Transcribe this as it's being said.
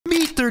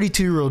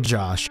32-year-old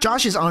Josh.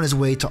 Josh is on his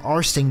way to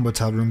our Sting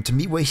motel room to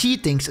meet what he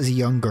thinks is a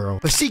young girl.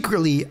 But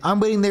secretly, I'm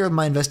waiting there with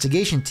my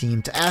investigation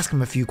team to ask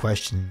him a few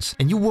questions.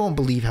 And you won't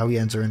believe how he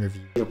ends our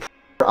interview.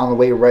 On the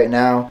way right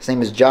now. His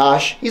name is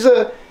Josh. He's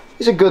a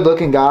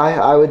good-looking guy,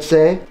 I would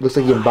say. Looks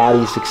like he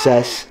embodies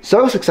success.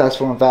 So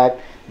successful, in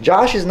fact.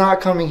 Josh is not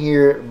coming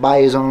here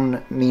by his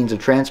own means of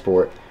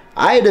transport.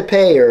 I had to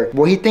pay her.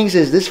 What he thinks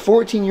is this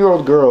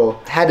 14-year-old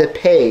girl had to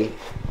pay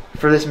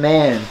for this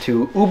man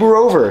to Uber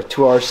over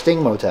to our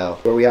Sting motel,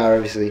 where we are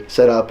obviously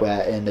set up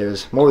at, and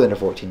there's more than a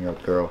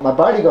 14-year-old girl. My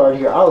bodyguard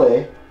here,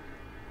 Ale,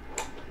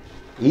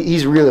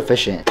 he's real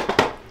efficient.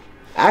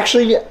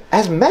 Actually,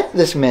 has met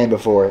this man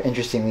before,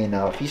 interestingly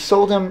enough. He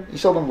sold him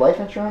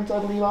life insurance, I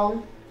believe,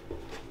 Ale.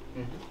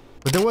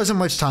 But there wasn't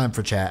much time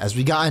for chat as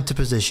we got into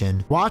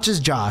position. Watch as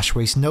Josh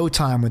wastes no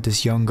time with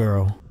this young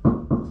girl.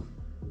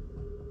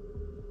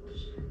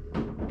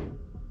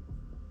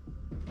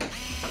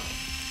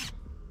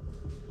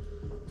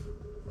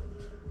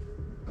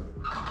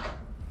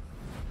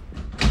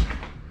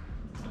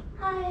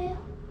 Hi.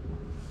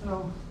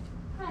 Hello.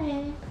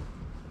 Hi.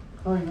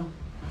 How are you?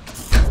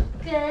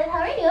 Good. How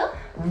are you?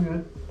 I'm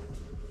good.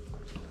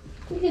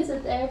 You can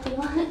sit there if you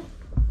want.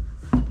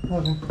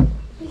 Okay.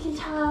 We can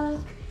talk.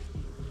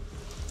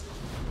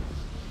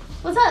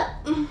 What's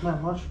up?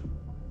 Not much.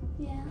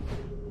 Yeah.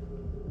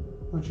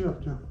 What you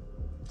up to?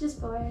 Just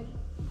bored.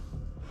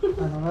 I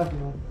know that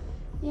feeling.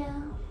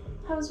 Yeah.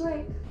 How was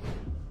work?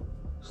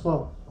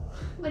 Slow.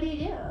 What do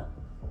you do?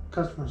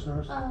 Customer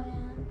service. Oh, yeah.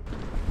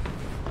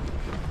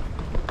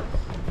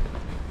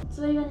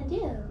 So what are you gonna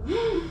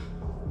do?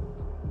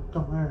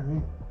 Don't marry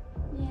me.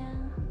 Yeah,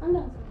 I'm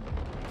down for it.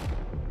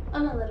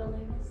 I'm a little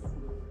nervous.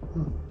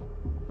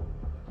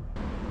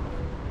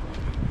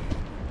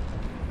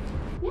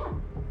 Yeah.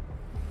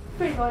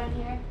 Pretty boring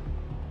here.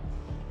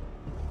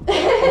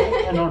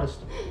 I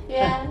noticed.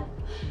 Yeah.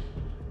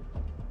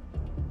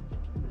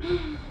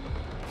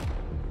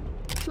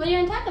 What do you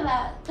want to talk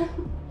about?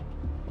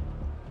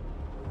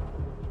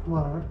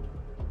 Whatever.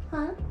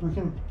 Huh? We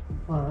can.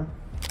 Whatever.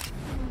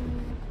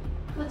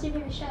 What's your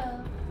favorite show?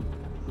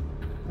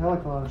 I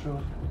like a lot of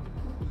shows.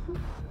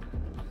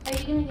 Are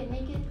you gonna get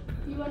naked?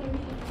 You want me to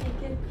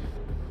get naked?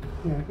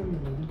 Yeah, I can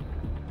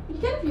do You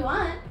can if you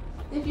want.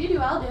 If you do,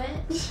 I'll do it.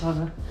 it.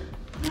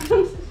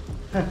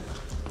 Okay.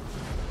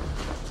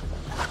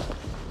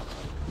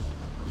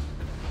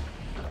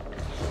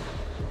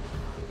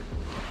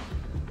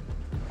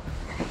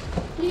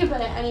 You can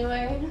put it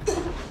anywhere.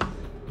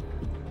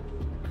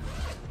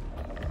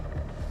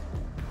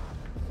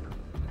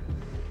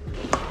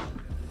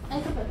 I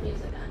could put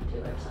music on too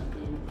or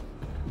something.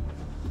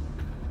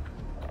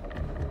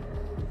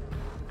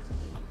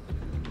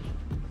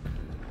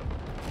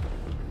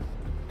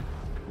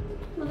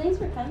 Well, thanks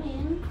for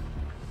coming.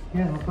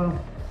 Yeah, no problem.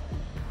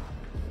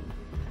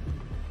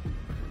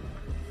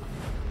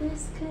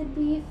 This could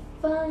be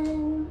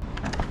fun.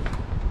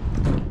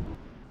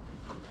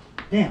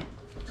 Damn.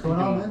 What's going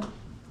on, man?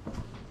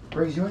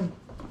 Brings you in.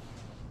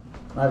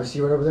 I have a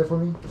seat right over there for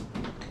me.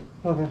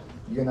 Okay.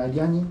 You got an ID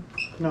on you?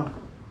 No.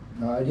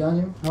 No ID on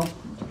you? Nope.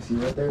 See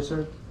right there,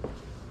 sir.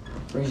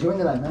 Brings you in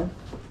tonight, man.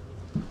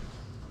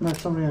 Met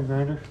somebody on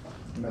Grindr.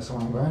 You met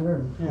someone on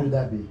Grindr? Yeah. Who would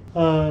that be?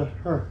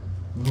 Her.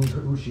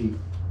 Who's she?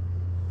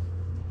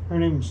 Her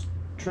name's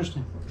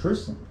Tristan.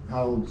 Tristan.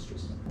 How old is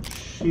Tristan?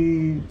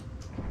 She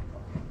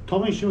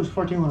told me she was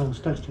 14 when I was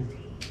texting.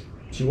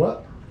 She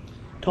what?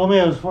 Told me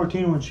I was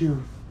 14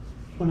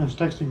 when I was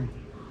texting her.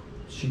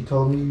 She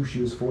told me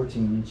she was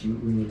 14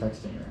 when you were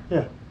texting her.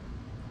 Yeah.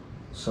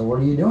 So what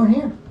are you doing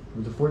here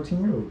with a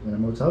 14-year-old in a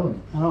motel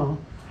room? I don't know.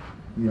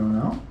 You don't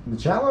know? In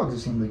the chat logs, it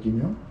seemed like you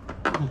knew.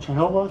 The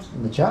child was?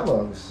 In the chat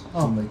logs, it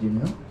seemed like you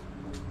knew.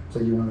 So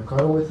you want to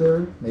cuddle with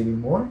her, maybe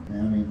more?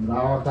 And I mean, when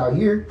I walked out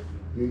here,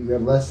 you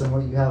have less than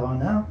what you have on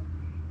now.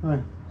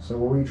 Right. So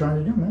what were you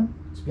trying to do, man?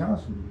 Let's be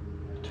honest with you.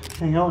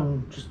 Hang out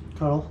and just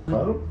cuddle.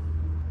 Cuddle?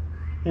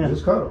 Yeah.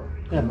 Just cuddle.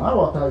 Yeah. When I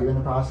walked out, you're in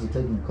the process of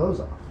taking your clothes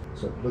off.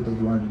 So it looked like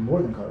you wanted to do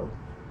more than cuddle.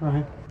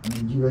 Right. I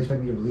mean, do you really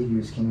expect me to believe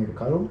you just came here to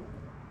cuddle?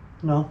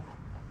 No.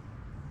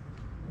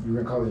 You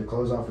were going to cuddle your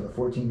clothes off with a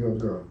 14-year-old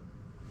girl?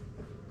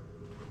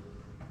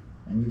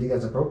 And you think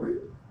that's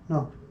appropriate?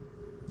 No.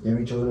 You have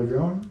any children of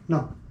your own?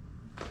 No.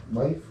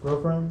 Wife?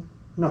 Girlfriend?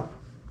 No.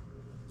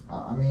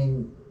 I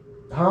mean,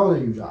 how old are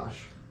you,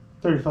 Josh?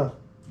 35.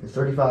 You're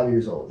 35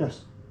 years old.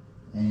 Yes.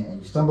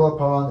 And you stumble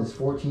upon this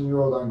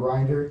 14-year-old on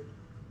Grindr,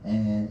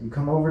 and you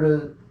come over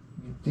to,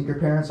 you think your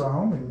parents are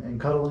home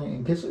and cuddle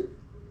and kiss her?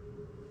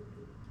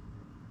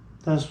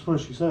 That's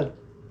what she said.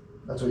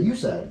 That's what you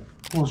said.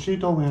 Well, she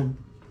told me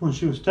when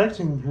she was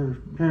texting, her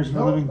parents were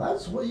No, living.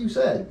 that's what you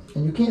said.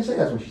 And you can't say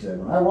that's what she said.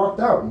 When I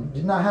walked out, you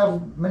did not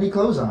have many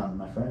clothes on,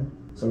 my friend.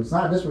 So it's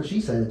not just what she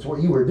said, it's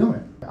what you were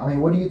doing. I mean,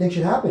 what do you think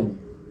should happen?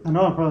 I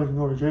know I probably can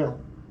go to jail.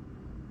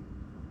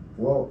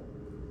 Well,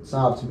 it's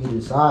not up to me to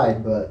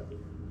decide, but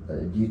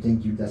do you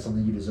think that's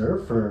something you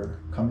deserve for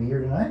coming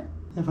here tonight?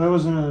 If I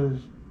was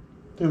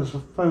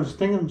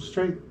thinking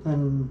straight,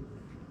 then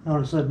I would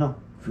have said no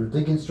If you were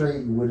thinking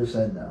straight, you would have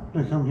said no.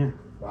 to come here.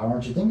 Why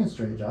weren't you thinking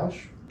straight,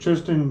 Josh?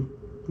 Just in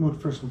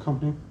mood for some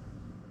company.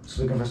 Just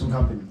looking for some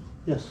company.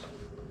 Yes.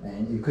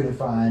 And you couldn't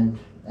find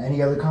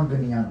any other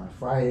company on a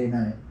Friday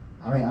night.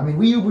 I mean,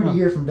 we Ubered No.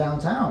 here from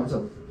downtown. It's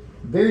a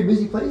very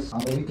busy place on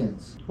the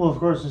weekends. Well, of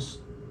course, it's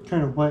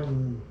kind of wet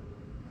and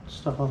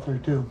stuff out there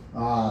too.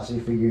 So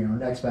you figure,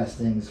 next best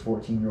thing is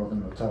 14-year-old in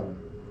a hotel room.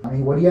 I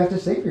mean, what do you have to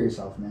say for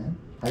yourself, man?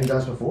 Have you done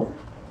this before?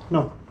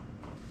 No.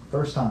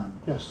 First time.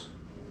 Yes.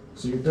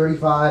 So you're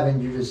 35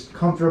 and you're just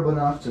comfortable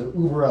enough to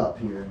Uber up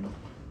here and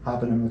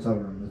hop in a motel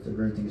room with the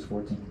great thing is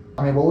 14.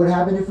 I mean, what would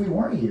happen if we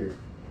weren't here?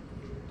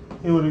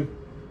 It would have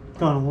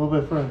gone a little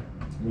bit further.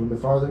 A little bit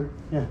farther?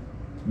 Yeah.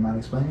 You mind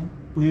explaining?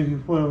 We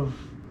would have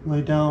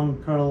laid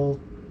down, cuddled,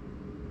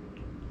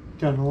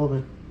 gotten a little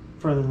bit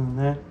further than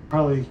that.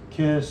 Probably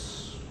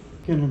kiss,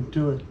 getting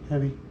into it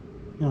heavy.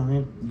 You know what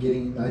I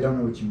mean? I don't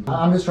know what you mean.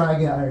 I'm just trying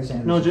to get an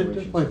understanding No, of the just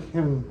situation. like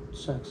having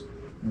sex.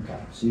 Okay,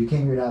 so you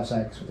came here to have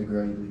sex with a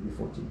girl you believe you're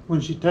 14.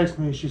 When she texted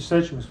me, she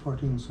said she was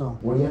 14, so.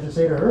 What do you have to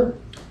say to her?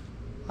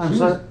 I'm She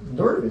sorry. was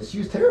nervous. She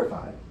was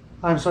terrified.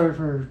 I'm sorry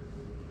for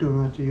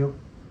doing that to you.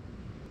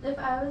 If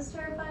I was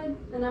terrified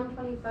and I'm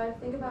 25,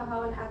 think about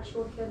how an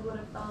actual kid would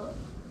have felt.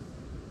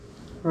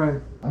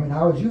 Right. I mean,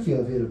 how would you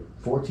feel if you had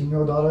a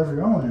 14-year-old daughter of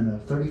your own and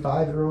a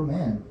 35-year-old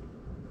man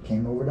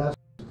came over to have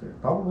sex with her?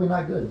 Probably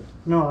not good.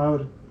 No,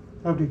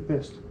 I would be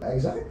pissed.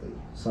 Exactly.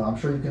 So I'm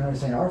sure you can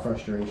understand our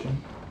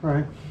frustration.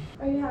 Right.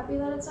 Are you happy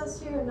that it's us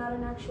two and not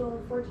an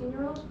actual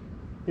 14-year-old?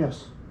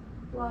 Yes.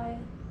 Why?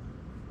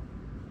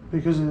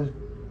 Because it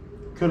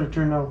could have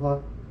turned out a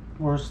lot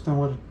worse than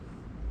what,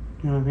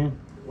 you know what I mean?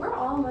 We're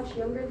all much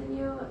younger than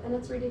you, and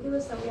it's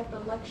ridiculous that we have to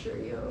lecture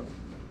you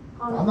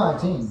on I'm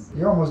 19. morals.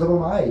 You're almost double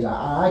my age.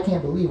 I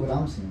can't believe what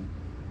I'm seeing.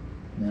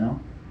 You know?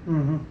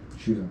 Mm-hmm.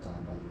 Shoes on time,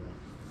 by the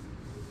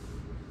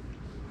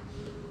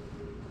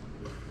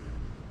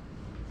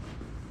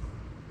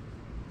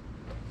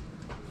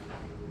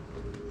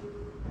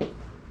way.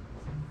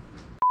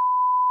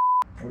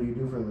 What do you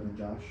do for a living,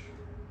 Josh?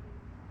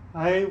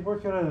 I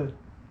work at a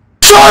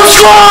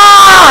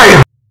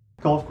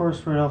golf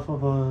course right off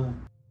of a.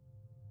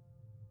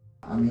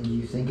 I mean, do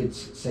you think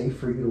it's safe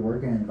for you to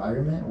work in an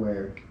environment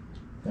where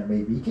there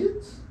may be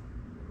kids?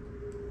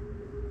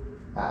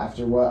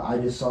 After what I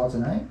just saw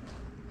tonight?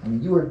 I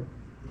mean, you were.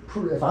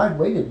 If I'd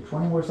waited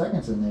 20 more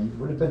seconds in there, you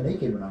would have been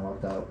naked when I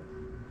walked out.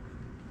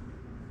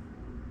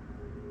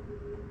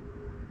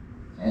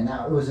 And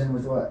that was in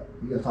with what?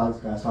 You guys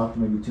talked for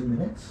maybe 2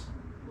 minutes?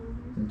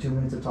 In 2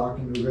 minutes of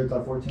talking to a girl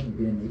about 14,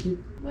 you're getting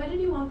naked? Why did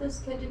you want this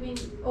kid to be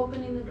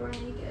opening the door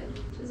naked?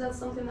 Is that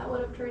something that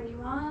would have turned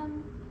you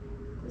on?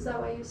 Is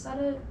that why you said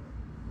it?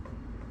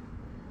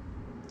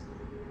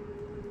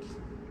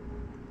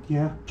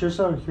 Yeah.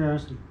 Just out of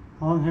curiosity,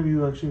 how long have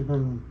you actually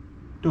been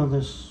doing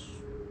this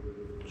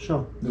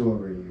show? A little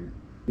over a year.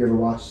 You ever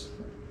watched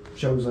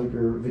shows like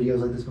or videos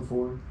like this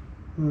before?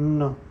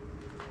 No.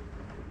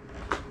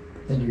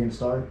 Think you're gonna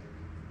start?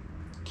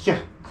 Yeah.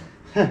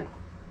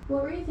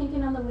 What were you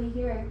thinking on the way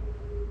here?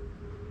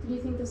 Did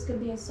you think this could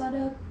be a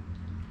setup?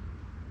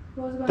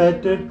 What was going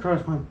That through your did mind?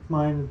 cross my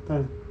mind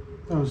that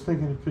I was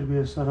thinking it could be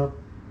a setup.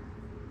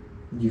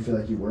 Do you feel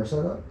like you were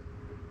set up?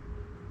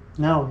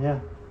 Now, yeah.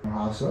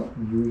 How so?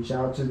 You reach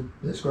out to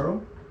this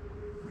girl,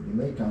 you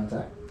made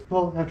contact.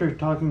 Well, after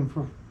talking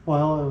for a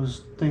while, I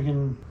was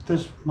thinking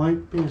this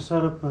might be a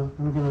setup, but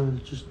I'm gonna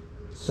just.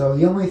 So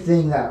the only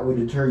thing that would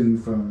deter you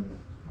from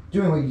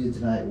doing what you did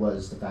tonight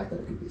was the fact that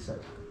it could be a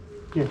setup.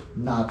 Yeah.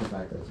 Not the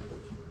fact that it's a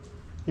 14.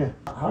 Yeah.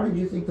 How did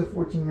you think the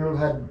 14-year-old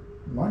had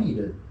money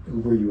to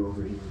Uber you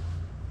over here?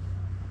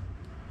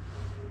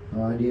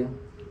 No idea?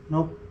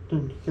 Nope,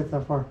 didn't get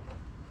that far.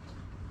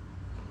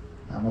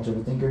 Not much of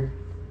a thinker?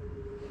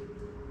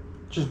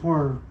 Just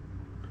more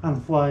on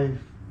the fly, you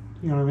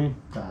know what I mean?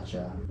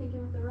 Gotcha.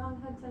 Thinking with the wrong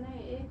head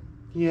tonight, eh?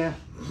 Yeah.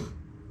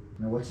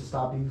 Now what's to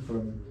stop you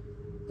from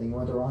thinking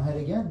with the wrong head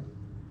again?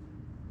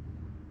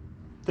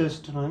 This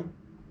tonight.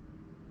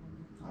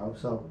 I hope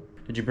so.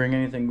 Did you bring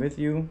anything with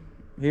you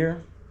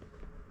here?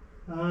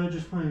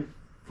 Just my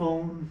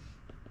phone,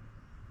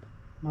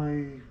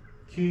 my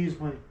keys,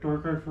 my door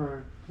card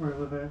for where I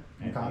live at.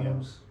 And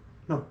condoms?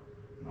 No.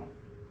 No.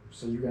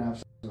 So you're gonna have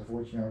sex with a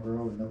 14-year-old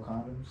girl with no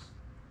condoms?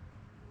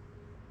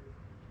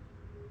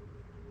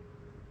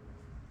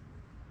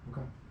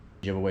 Okay.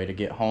 Did you have a way to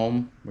get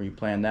home? Were you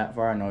planning that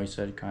far? I know you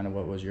said kind of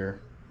what was your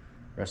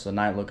rest of the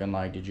night looking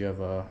like. Did you have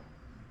a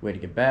way to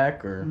get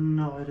back or?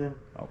 No, I didn't.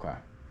 Okay.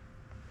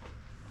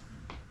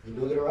 You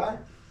do it alright?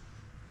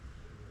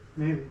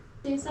 Maybe.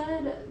 You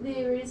said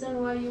the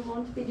reason why you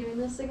won't be doing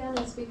this again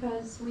is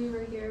because we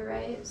were here,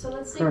 right? So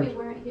let's say we Correct.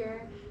 weren't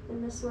here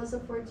and this was a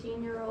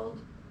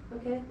 14-year-old,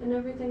 okay? And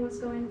everything was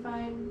going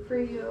fine for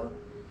you.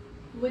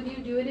 Would you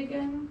do it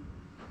again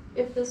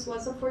if this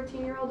was a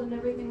 14-year-old and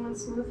everything went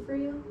smooth for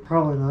you?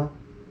 Probably not.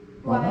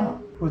 Why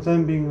not? With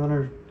them being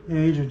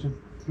underage and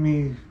to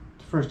me,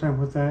 the first time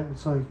with that,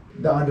 it's like,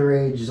 The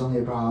underage is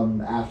only a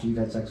problem after you've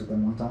had sex with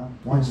them one time.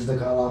 Once is the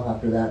cutoff,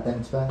 after that,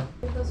 then it's bad.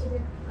 If those with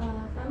your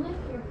family,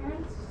 your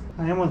parents?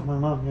 I am with my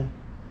mom, yeah.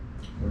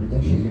 What do you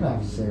think she's gonna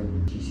have to say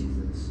when she sees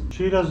this?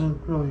 She doesn't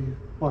really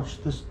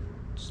watch this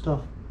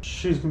stuff.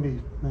 She's gonna be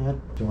mad.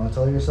 Do you want to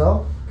tell her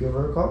yourself? Give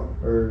her a call?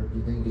 Or do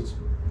you think it's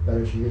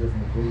better she hears it from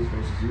the police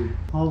versus you?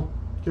 I'll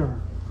give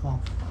her a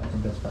call. I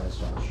think that's best,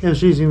 Josh. Yeah,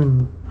 she's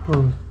even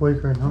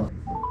awake right now.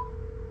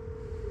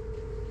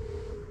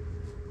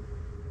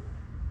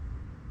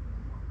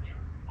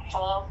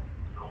 Hello?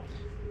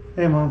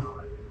 Hey,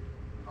 Mom.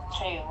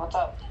 Hey, what's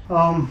up?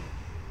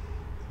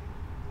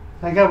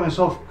 I got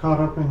myself caught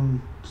up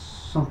in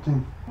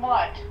something.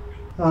 What?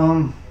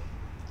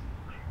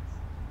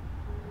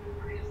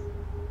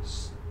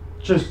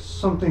 Just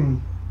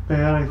something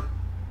bad. I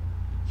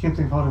can't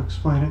think of how to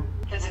explain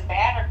it. Is it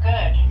bad or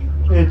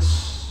good?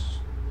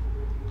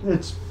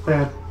 It's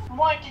bad.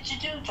 What did you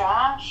do,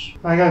 Josh?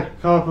 I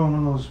got caught up in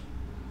one of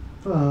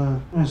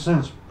those, in a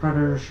sense,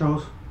 predator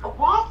shows.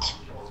 What?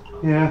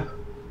 Yeah,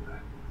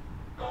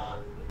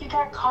 You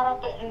got caught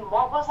up in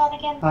what was that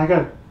again? I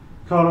got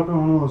caught up in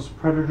one of those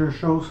predator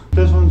shows.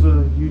 This one's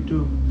a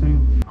YouTube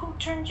thing. Who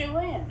turned you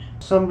in?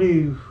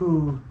 Somebody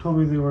who told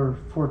me they were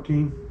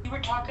 14. You were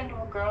talking to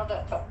a girl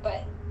that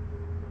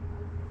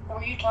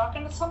were you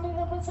talking to somebody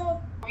that was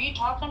a... Were you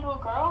talking to a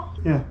girl?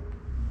 Yeah,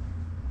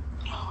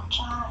 Oh,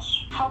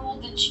 Josh. How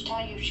old did she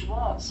tell you she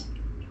was?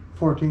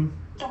 14.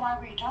 Then why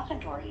were you talking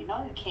to her? You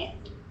know you can't.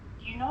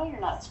 You know you're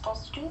not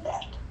supposed to do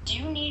that. Do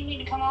you need me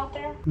to come out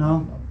there?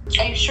 No.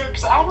 Are you sure?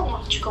 Because I don't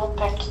want you going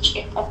back to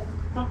jail.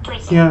 No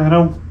prison. Yeah, I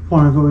don't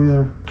want to go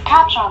either. The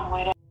cops are on the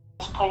way to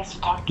this place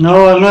to talk to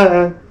No, you. I'm not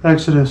at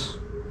Exodus.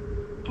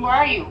 Where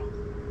are you?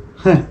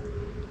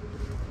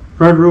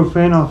 Red Roof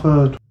Inn off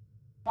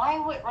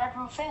Why with Red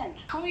Roof Inn?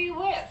 Who are you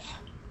with?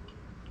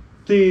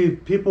 the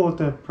people at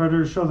that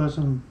predator show that's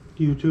on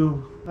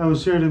YouTube. I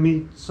was here to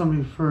meet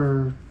somebody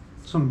for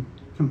some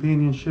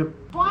companionship.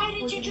 Why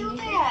did you do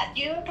that?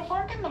 You have to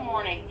work in the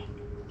morning.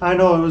 I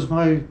know it was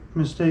my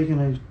mistake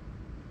and I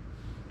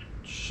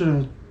should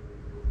have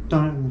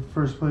done it in the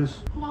first place.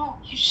 No,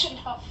 you shouldn't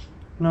have.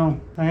 No,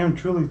 I am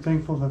truly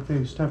thankful that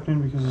they stepped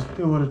in because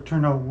it would have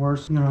turned out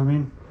worse, you know what I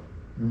mean?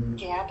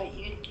 Yeah, but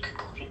you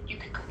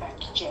could go back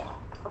to jail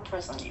or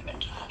prison even,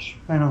 Josh.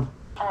 I know.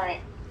 All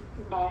right,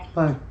 bye.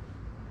 Bye.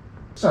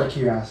 Just out of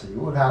curiosity,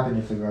 what would happen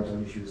if the girl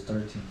told you she was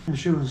 13? If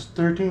she was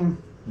 13,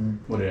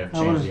 Would it have I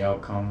changed would've- the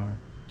outcome? Or?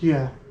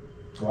 yeah,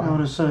 Why? I would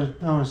have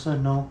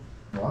said no.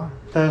 Why?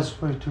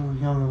 That's way too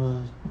young of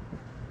a...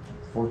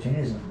 14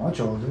 isn't much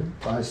older.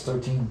 Why is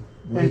 13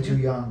 way too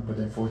young, but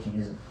then 14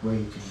 isn't way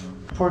too young?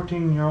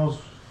 14-year-olds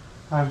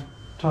I've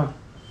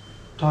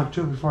talked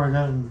to before I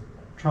got in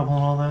trouble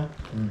and all that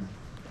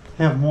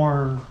have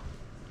more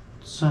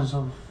sense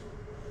of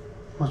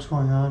what's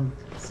going on.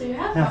 So you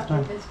have Half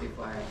talked to time. kids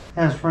before.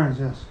 As friends,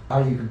 yes.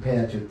 How do you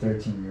compare that to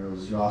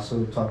 13-year-olds? You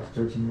also talk to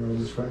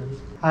 13-year-olds as friends?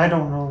 I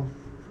don't know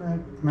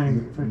many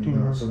You know,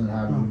 13-year-olds. so then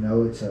how do you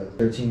know it's a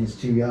 13 is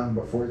too young,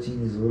 but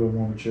 14 is a little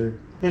more mature?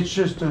 It's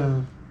just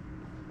a,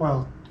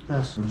 well,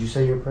 yes. Would you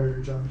say you're a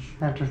predator, Josh?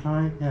 After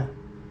tonight, yeah.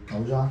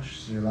 Oh, Josh,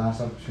 this is your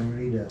last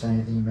opportunity to say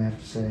anything you may have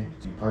to say.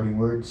 Any parting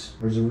words?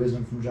 Words of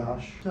wisdom from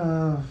Josh?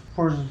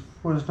 Words of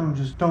wisdom,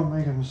 just don't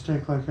make a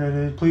mistake like I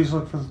did. Please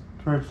look for the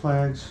red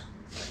flags.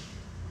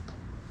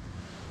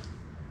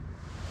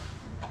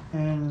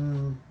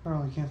 And I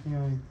really can't think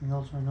of anything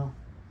else right now.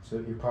 So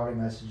your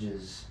parting message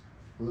is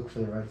look for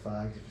the red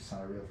flags if it's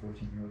not a real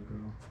 14-year-old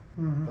girl.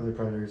 Mm-hmm. Other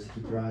predators,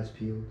 keep your eyes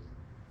peeled.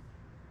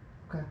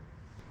 Okay.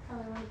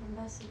 Probably would have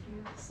invested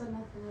you. Said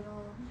nothing at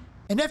all.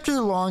 And after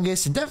the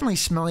longest and definitely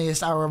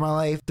smelliest hour of my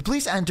life, the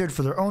police entered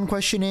for their own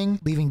questioning,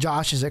 leaving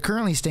Josh as it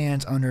currently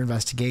stands under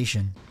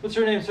investigation. What's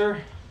your name, sir?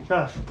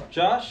 Josh,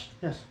 Josh?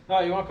 yes.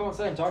 Alright, you want to come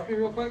outside and talk to me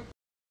real quick?